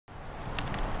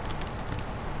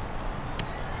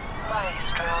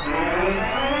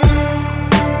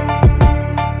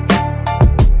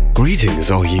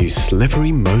Greetings all you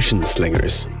slippery motion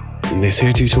slingers. In this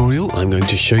here tutorial, I'm going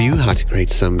to show you how to create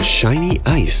some shiny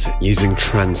ice using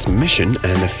transmission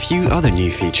and a few other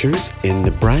new features in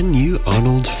the brand new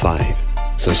Arnold 5.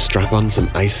 So strap on some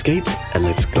ice skates and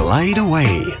let's glide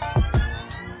away.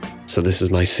 So this is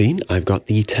my scene. I've got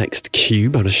the text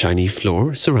cube on a shiny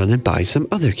floor surrounded by some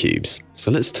other cubes.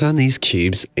 So let's turn these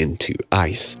cubes into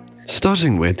ice.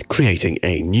 Starting with creating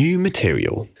a new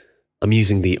material. I'm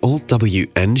using the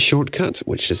Alt-W-N shortcut,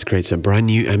 which just creates a brand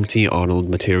new empty Arnold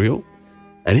material.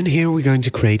 And in here we're going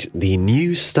to create the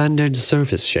new standard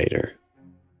surface shader.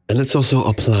 And let's also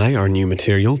apply our new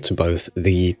material to both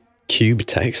the cube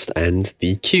text and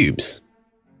the cubes.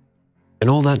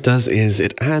 And all that does is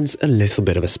it adds a little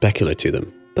bit of a specular to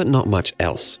them, but not much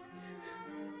else.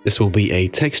 This will be a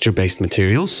texture-based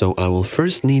material, so I will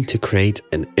first need to create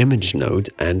an image node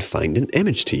and find an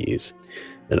image to use.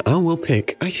 And I will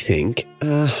pick, I think,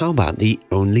 how about the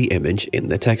only image in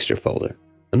the texture folder.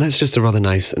 And that's just a rather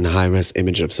nice and high-res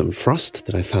image of some frost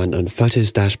that I found on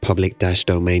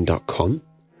photos-public-domain.com.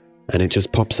 And it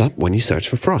just pops up when you search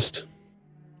for frost.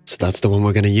 So that's the one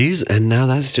we're going to use, and now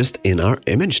that's just in our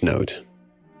image node.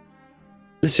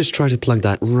 Let's just try to plug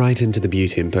that right into the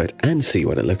beauty input and see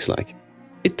what it looks like.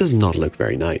 It does not look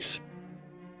very nice.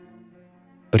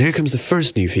 But here comes the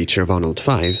first new feature of Arnold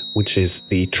 5, which is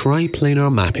the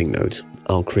Triplanar mapping node.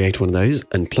 I'll create one of those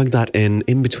and plug that in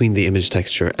between the image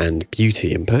texture and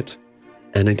beauty input.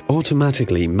 And it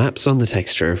automatically maps on the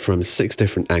texture from 6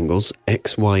 different angles,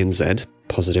 X, Y, and Z,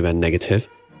 positive and negative,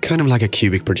 kind of like a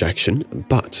cubic projection,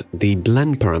 but the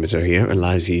blend parameter here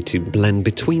allows you to blend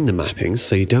between the mappings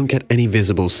so you don't get any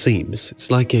visible seams. It's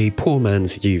like a poor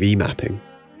man's UV mapping.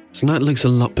 So now it looks a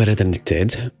lot better than it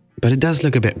did. But it does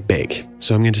look a bit big,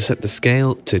 so I'm going to set the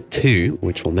scale to 2,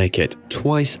 which will make it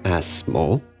twice as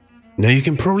small. Now you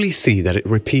can probably see that it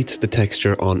repeats the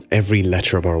texture on every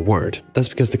letter of our word. That's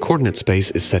because the coordinate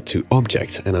space is set to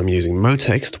object, and I'm using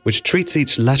motext, which treats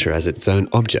each letter as its own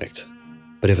object.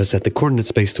 But if I set the coordinate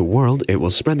space to world, it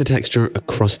will spread the texture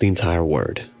across the entire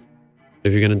word.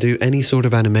 If you're going to do any sort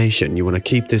of animation, you want to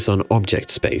keep this on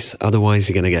object space, otherwise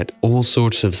you're going to get all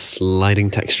sorts of sliding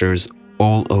textures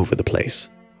all over the place.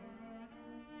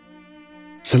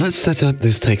 So let's set up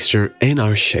this texture in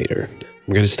our shader.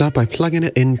 I'm going to start by plugging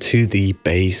it into the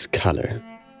base color.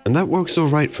 And that works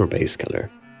alright for base color,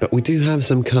 but we do have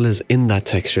some colors in that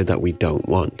texture that we don't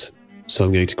want. So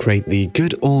I'm going to create the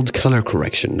good old color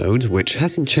correction node, which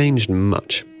hasn't changed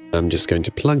much. I'm just going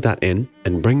to plug that in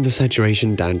and bring the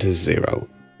saturation down to 0.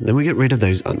 Then we get rid of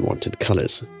those unwanted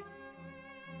colors.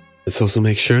 Let's also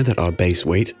make sure that our base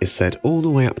weight is set all the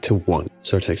way up to 1,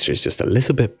 so our texture is just a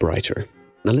little bit brighter.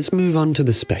 Now let's move on to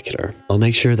the specular. I'll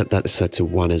make sure that that is set to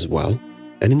 1 as well.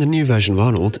 And in the new version of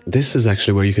Arnold, this is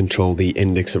actually where you control the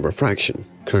index of refraction.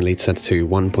 Currently it's set to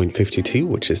 1.52,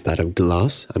 which is that of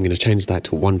glass. I'm going to change that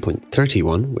to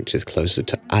 1.31, which is closer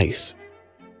to ice.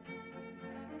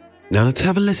 Now let's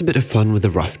have a little bit of fun with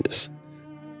the roughness.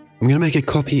 I'm going to make a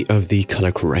copy of the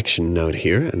color correction node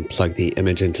here and plug the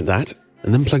image into that,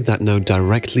 and then plug that node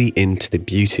directly into the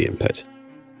beauty input.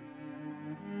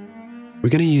 We're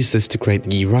going to use this to create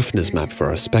the roughness map for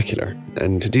our specular,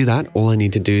 and to do that, all I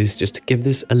need to do is just give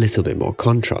this a little bit more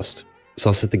contrast. So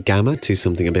I'll set the gamma to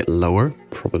something a bit lower,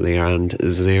 probably around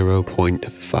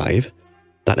 0.5.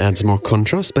 That adds more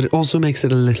contrast, but it also makes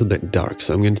it a little bit dark,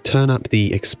 so I'm going to turn up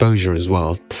the exposure as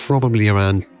well, probably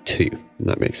around 2. And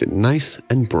that makes it nice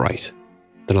and bright.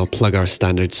 Then I'll plug our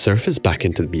standard surface back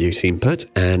into the beauty input,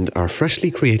 and our freshly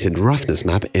created roughness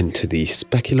map into the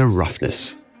specular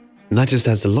roughness. And that just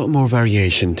adds a lot more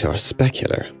variation to our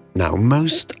specular. Now,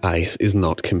 most ice is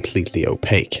not completely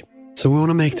opaque, so we want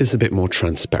to make this a bit more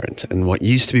transparent, and what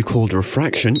used to be called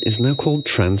refraction is now called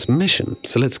transmission.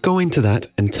 So let's go into that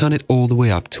and turn it all the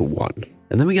way up to 1.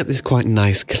 And then we get this quite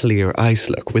nice clear ice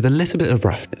look with a little bit of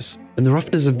roughness. And the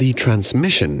roughness of the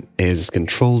transmission is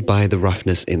controlled by the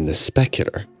roughness in the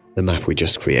specular, the map we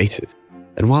just created.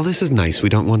 And while this is nice, we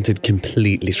don't want it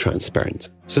completely transparent.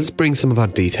 So let's bring some of our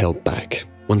detail back.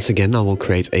 Once again, I will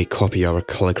create a copy of our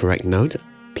color correct node,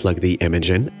 plug the image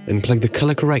in, and plug the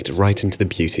color correct right into the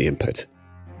beauty input.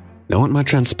 Now I want my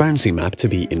transparency map to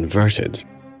be inverted.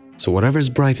 So whatever is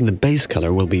bright in the base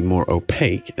color will be more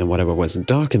opaque, and whatever was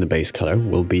dark in the base color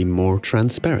will be more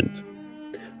transparent.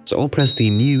 So I'll press the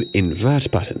new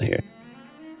invert button here.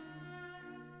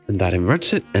 And that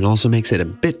inverts it and also makes it a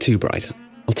bit too bright.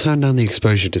 I'll turn down the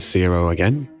exposure to 0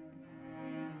 again.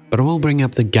 But I will bring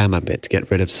up the gamma bit to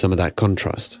get rid of some of that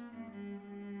contrast.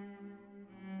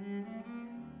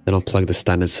 Then I'll plug the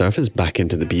standard surface back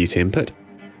into the beauty input.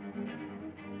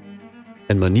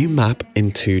 and my new map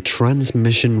into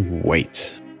transmission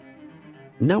weight.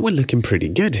 Now we're looking pretty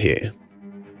good here.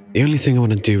 The only thing I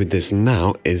want to do with this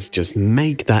now is just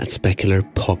make that specular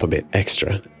pop a bit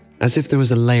extra, as if there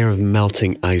was a layer of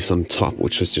melting ice on top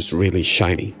which was just really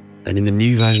shiny. And in the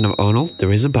new version of Arnold,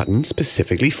 there is a button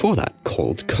specifically for that,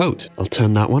 called Coat. I'll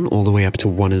turn that one all the way up to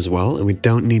 1 as well, and we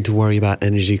don't need to worry about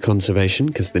energy conservation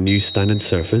because the new standard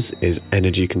surface is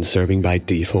energy conserving by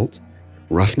default.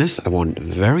 Roughness I want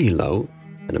very low,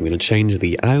 and I'm going to change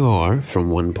the IOR from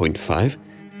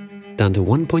 1.5 down to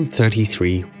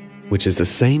 1.33, which is the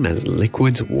same as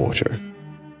liquid water.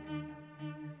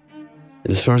 And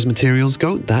as far as materials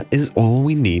go, that is all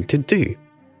we need to do.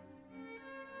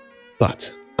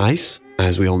 But ice,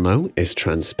 as we all know, is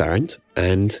transparent,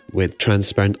 and with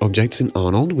transparent objects in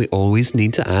Arnold, we always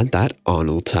need to add that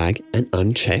Arnold tag and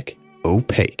uncheck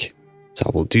opaque. So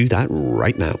I will do that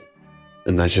right now.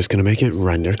 And that's just going to make it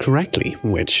render correctly,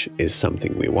 which is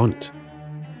something we want.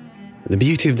 The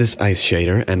beauty of this ice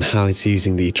shader and how it's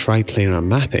using the triplanar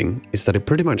mapping is that it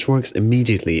pretty much works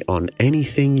immediately on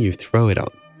anything you throw it on.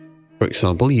 For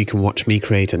example, you can watch me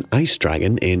create an ice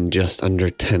dragon in just under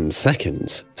 10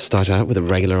 seconds. Start out with a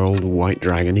regular old white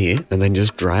dragon here, and then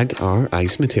just drag our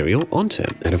ice material onto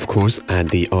it. And of course,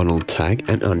 add the Arnold tag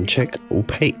and uncheck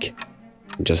opaque.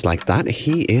 Just like that,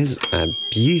 he is a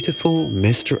beautiful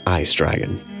Mr. Ice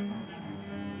Dragon.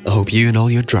 I hope you and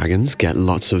all your dragons get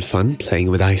lots of fun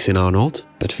playing with ice in Arnold.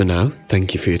 But for now,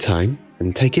 thank you for your time,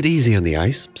 and take it easy on the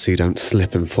ice so you don't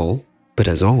slip and fall. But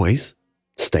as always,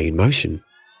 stay in motion.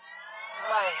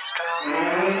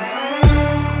 Maestro.